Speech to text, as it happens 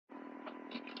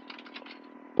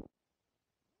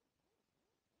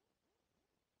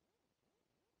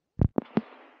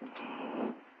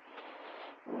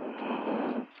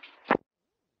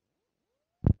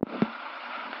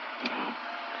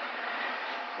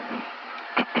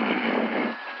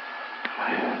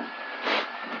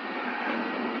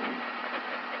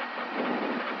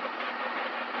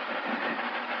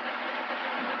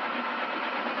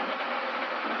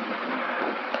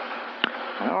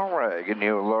All right, getting the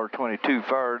old R22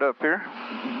 fired up here.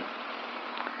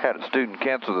 Had a student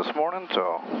cancel this morning,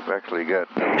 so I've actually got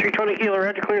 320 kilo,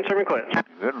 roger, clearance and request.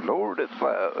 Good Lord, it's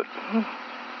loud.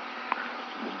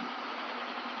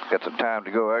 Got some time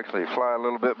to go actually fly a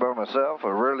little bit by myself. I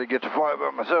rarely get to fly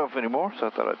by myself anymore, so I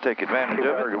thought I'd take advantage of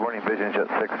it. Good morning, Vision Jet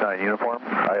 69 uniform.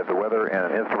 I have the weather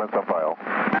and instruments on file.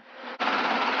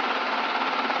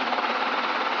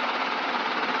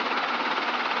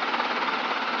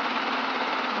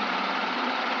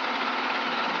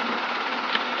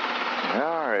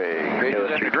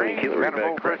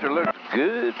 Manifold pressure looks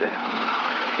good.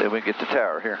 Then we get the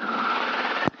tower here.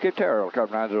 Cape Tower,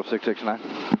 helicopter 90669.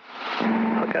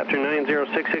 Helicopter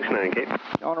 90669, Cape.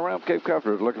 On around Cape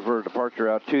Copter, looking for a departure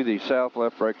out to the south,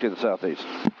 left, right to the southeast.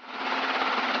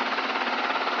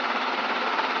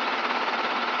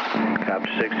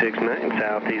 Helicopter 669,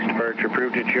 southeast departure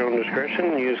approved at your own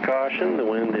discretion. Use caution. The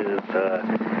wind is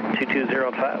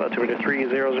 2205, altimeter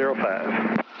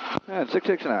 3005. And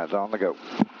 669 is on the go.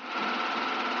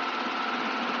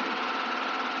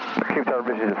 Cape Tower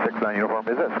Vision Jet 69 uniform.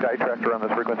 Is that Sky Tractor on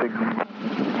this frequency?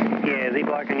 Yeah, is he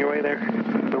blocking your way there?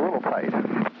 It's a little tight.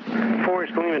 4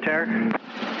 is Kalima Tower.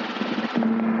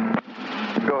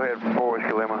 Go ahead, 4 is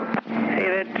Kalima. Hey,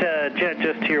 that jet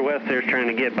just to your west there is trying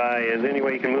to get by. Is there any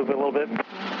way you can move it a little bit?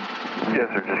 Yes,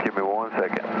 sir. Just give me 1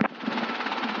 second.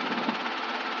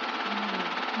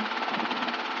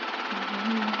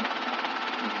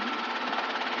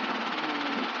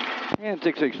 And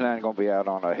 669 going to be out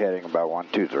on a heading about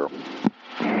 120.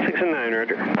 669,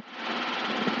 roger.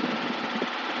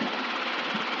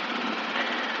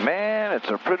 Man, it's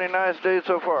a pretty nice day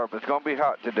so far, but it's going to be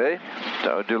hot today.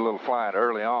 So I'll do a little flying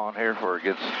early on here before it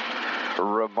gets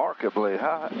remarkably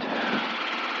hot.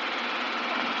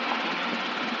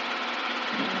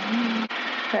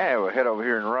 Yeah, we'll head over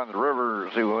here and run the river,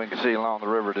 see what we can see along the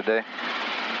river today.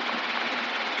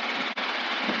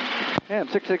 And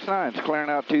 669 is clearing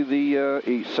out to the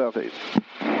east, southeast.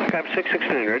 Copy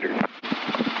 669, roger.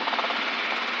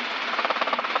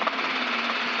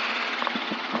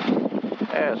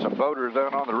 Yeah, some boaters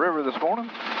out on the river this morning.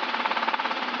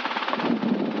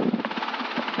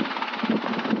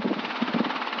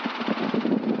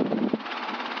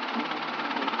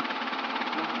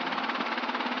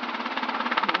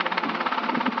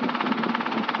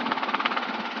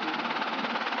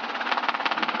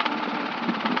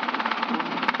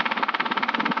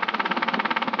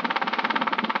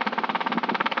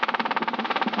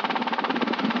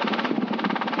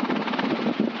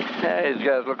 These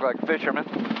guys look like fishermen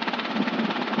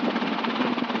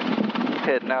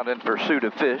heading out in pursuit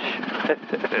of fish.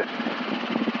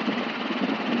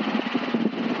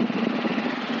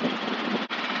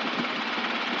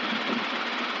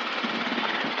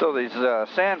 So these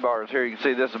sandbars here, you can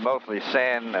see this is mostly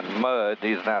sand and mud.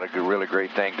 These are not a really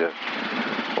great thing to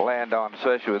land on,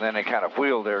 especially with any kind of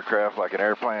wheeled aircraft like an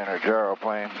airplane or a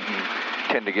gyroplane.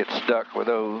 You tend to get stuck with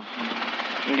those.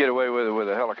 You can get away with it with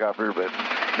a helicopter, but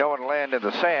you don't want to land in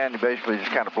the sand. You basically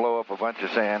just kind of blow up a bunch of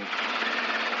sand,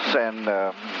 kind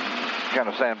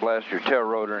of sandblast your tail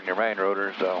rotor and your main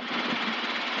rotor. So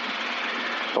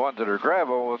the ones that are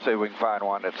gravel, let's see if we can find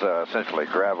one that's essentially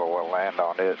gravel. We'll land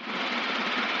on it.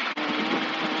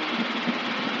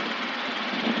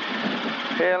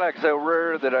 Yeah, like I said,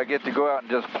 rare that I get to go out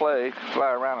and just play,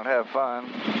 fly around and have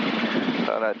fun.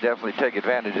 Thought I'd definitely take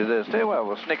advantage of this. Tell you what,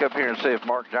 we'll sneak up here and see if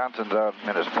Mark Johnson's out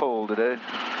in his pool today.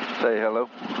 Say hello.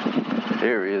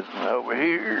 Here he is, over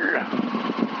here.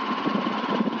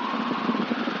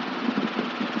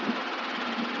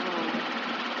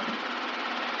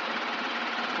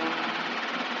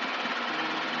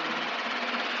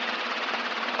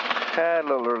 A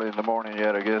little early in the morning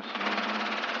yet, I guess.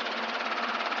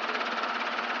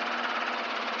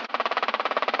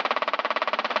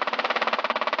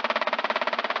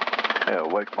 Yeah,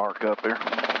 wake Mark up here.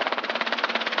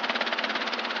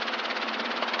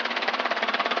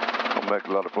 Gonna make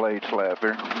a lot of blade slap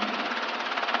here.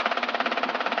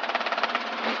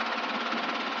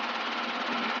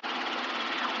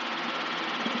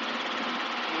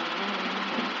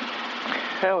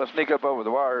 Now let's sneak up over the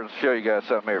wires and show you guys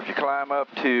something here. If you climb up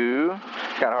to,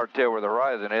 kind of hard to tell where the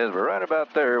horizon is, but right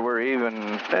about there, we're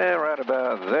even, right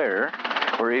about there,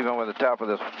 we're even with the top of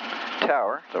this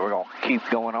tower. So we're going to keep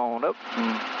going on up.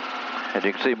 As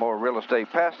you can see more real estate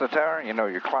past the tower, you know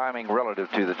you're climbing relative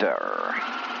to the tower.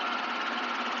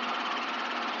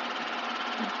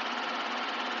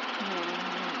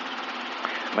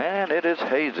 Man, it is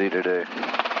hazy today.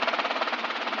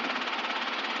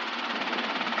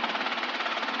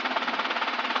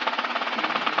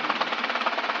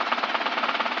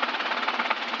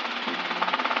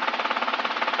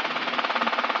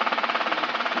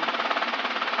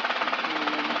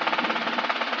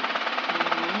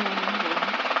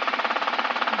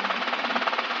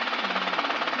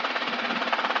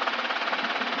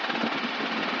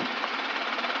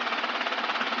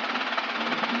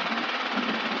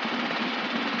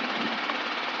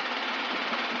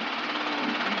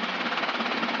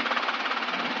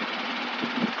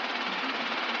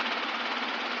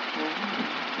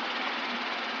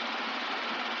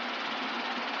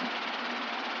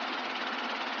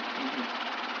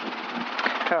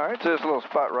 All right, so this little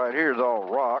spot right here is all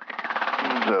rock.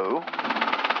 So,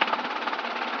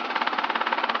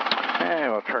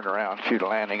 and we'll turn around, shoot a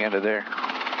landing into there.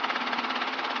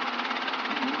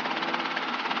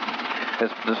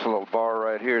 This little bar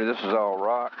right here, this is all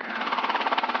rock.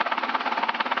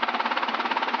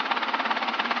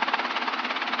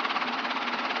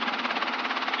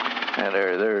 And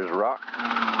there's rock.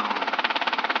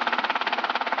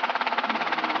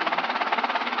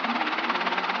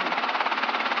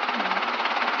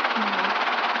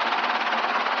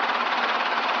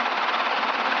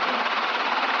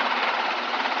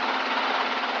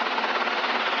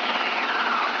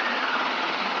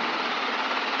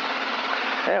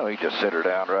 Yeah, we just set her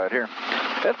down right here.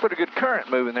 That's pretty good current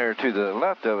moving there to the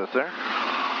left of us there.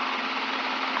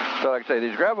 So like I say,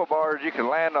 these gravel bars, you can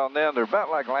land on them. They're about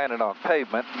like landing on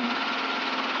pavement.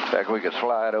 In fact, we could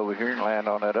slide over here and land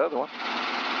on that other one.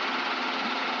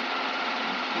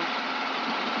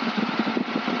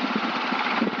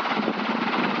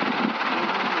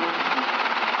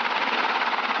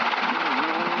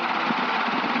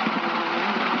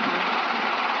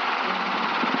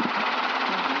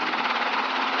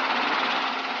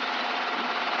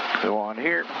 So on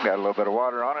here, got a little bit of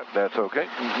water on it. That's okay.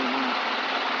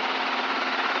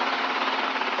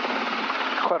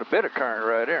 Quite a bit of current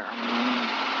right here.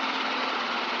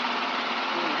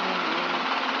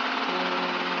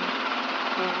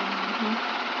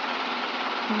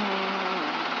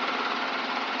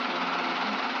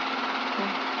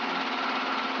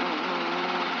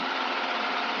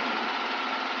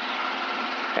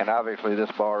 And obviously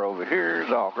this bar over here is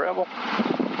all gravel.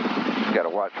 Got to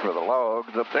watch for the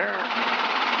logs up there.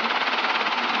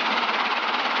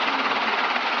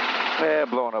 Yeah,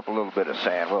 blowing up a little bit of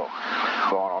sand. We'll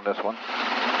go on this one.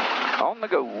 On the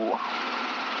go.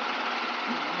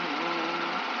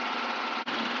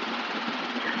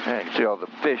 Yeah, you can see all the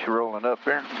fish rolling up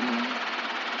there.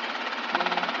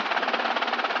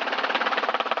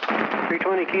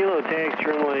 320 kilo, taxi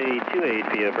runway 28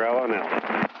 via Bravo now.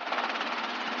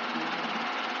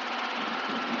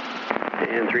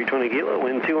 And 320 kilo,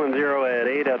 wind 210 at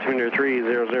 8, altimeter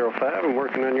 3005. I'm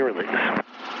working on your release.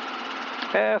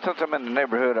 Yeah, since I'm in the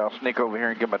neighborhood, I'll sneak over here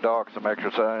and give my dog some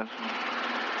exercise.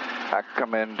 I can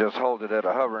come in and just hold it at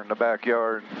a hover in the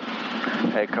backyard.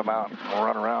 Hey, come out and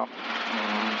run around.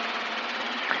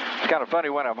 It's kind of funny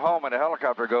when I'm home and a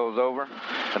helicopter goes over,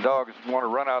 and dogs want to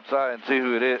run outside and see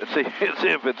who it is, see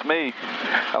if it's me.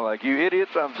 I'm like, you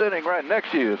idiots, I'm sitting right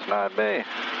next to you. It's not me.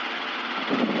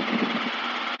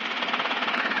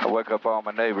 I wake up all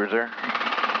my neighbors there.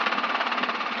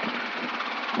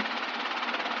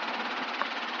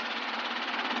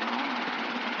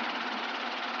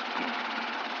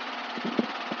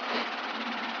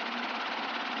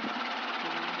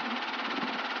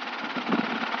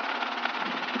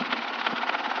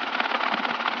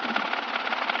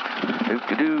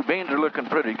 Doo-doo, beans are looking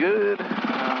pretty good.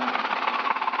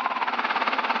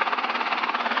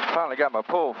 Finally got my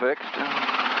pull fixed.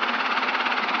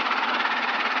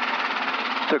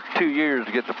 Took 2 years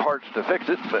to get the parts to fix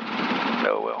it, but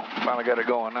oh well. Finally got it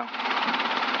going now.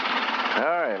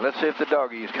 All right, let's see if the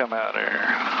doggies come out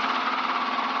there.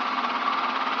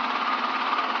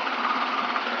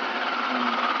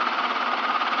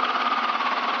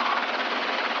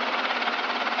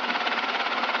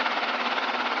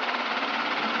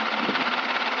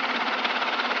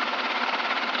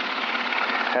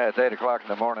 It's 8 o'clock in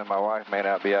the morning. My wife may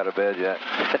not be out of bed yet.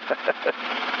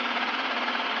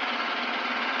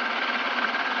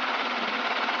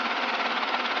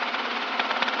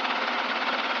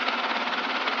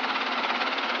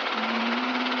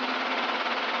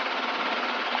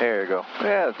 There you go.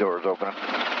 Yeah, the door's opening.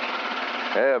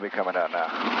 They'll be coming out now.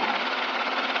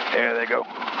 There they go.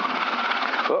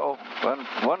 Uh-oh,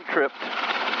 one tripped.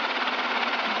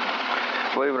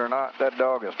 Believe it or not, that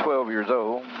dog is 12 years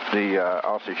old, the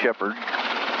Aussie Shepherd.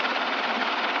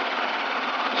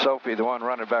 Sophie, the one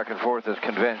running back and forth, is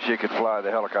convinced she could fly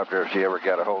the helicopter if she ever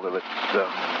got a hold of it. So,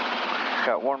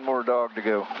 got one more dog to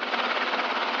go.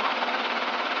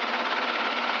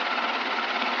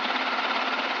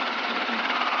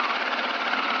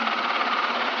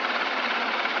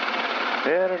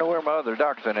 Yeah, I don't know where my other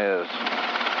dachshund is.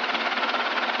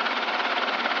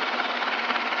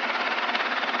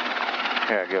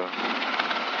 Here I go.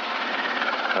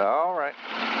 All right.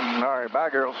 All right, bye,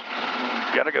 girls.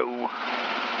 Gotta go.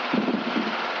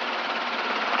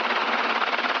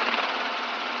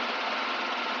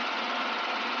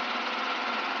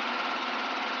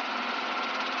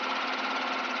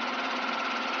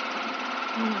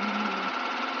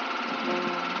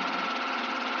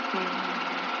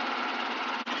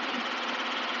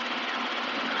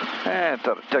 And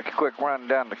thought I'd take a quick run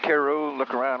down to Cairo,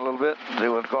 look around a little bit, see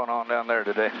what's going on down there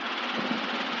today.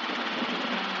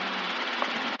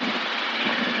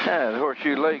 The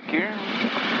Horseshoe Lake here.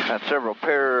 Got several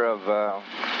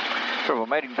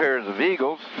mating pairs of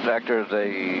eagles. In fact, there's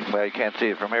well, you can't see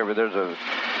it from here, but there's a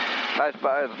nice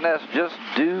sized nest just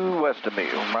due west of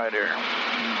me, right here.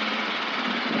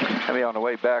 Maybe on the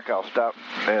way back, I'll stop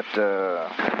at...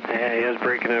 Yeah, he is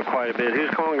breaking up quite a bit. Who's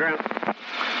calling ground?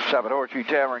 Stop at Horseshoe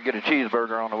Tavern and get a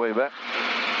cheeseburger on the way back.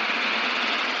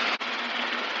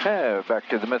 Back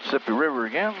to the Mississippi River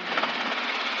again.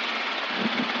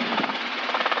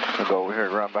 We'll go over here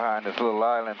and run behind this little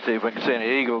island and see if we can see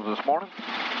any eagles this morning.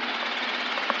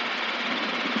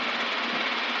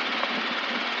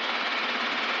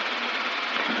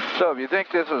 So if you think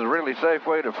this is a really safe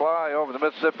way to fly over the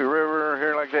Mississippi River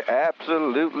here like that,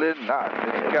 absolutely not.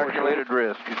 It's a calculated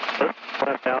risk.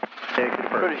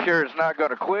 Pretty sure it's not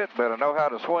going to quit, but I know how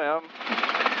to swim,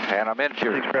 and I'm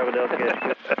insured.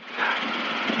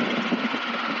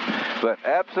 But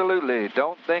absolutely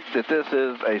don't think that this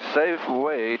is a safe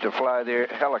way to fly the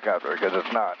helicopter, because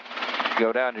it's not. If you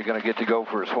go down, you're going to get to go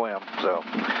for a swim. So,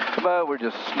 but we're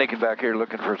just sneaking back here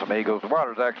looking for some eagles. The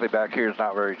water's actually back here is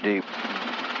not very deep.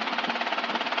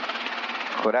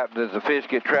 What happens is the fish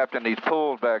get trapped in these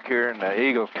pools back here, and the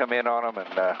eagles come in on them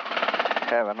and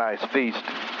have a nice feast.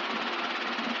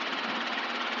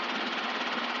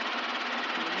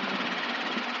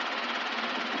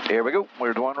 Here we go.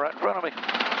 There's one right in front of me.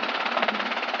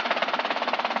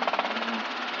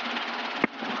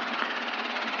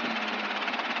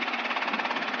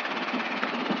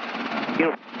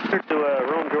 To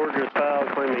Rome, Georgia, file,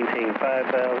 claim maintain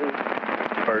 5,000.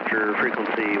 Departure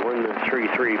frequency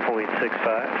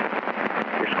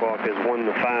 133.65. Your squawk is 1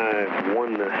 to 5,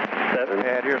 1 to 7.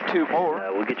 And here's two more.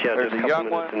 We'll get you out there's just a young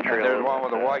one, and there's one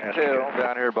with a white tail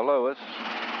down here below us.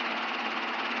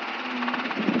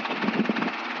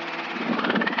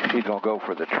 He's going to go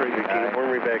for the tree.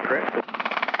 Inform me back correct.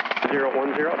 010,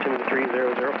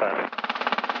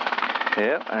 10-3005.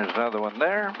 Yep, there's another one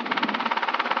there.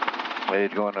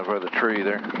 He's going for the tree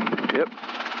there. Yep.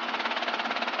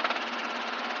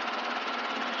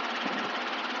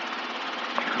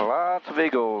 Lots of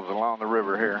eagles along the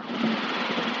river here.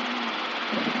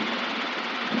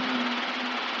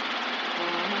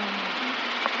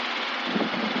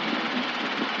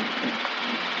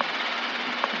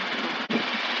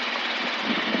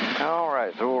 All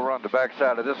right, so we'll run the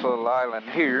backside of this little island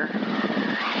here.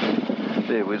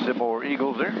 See if we see more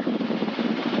eagles there.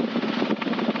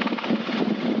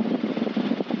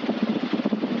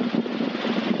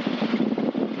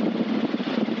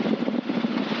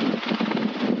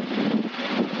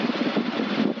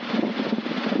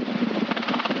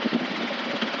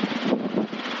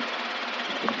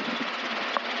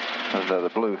 Another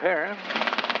blue heron.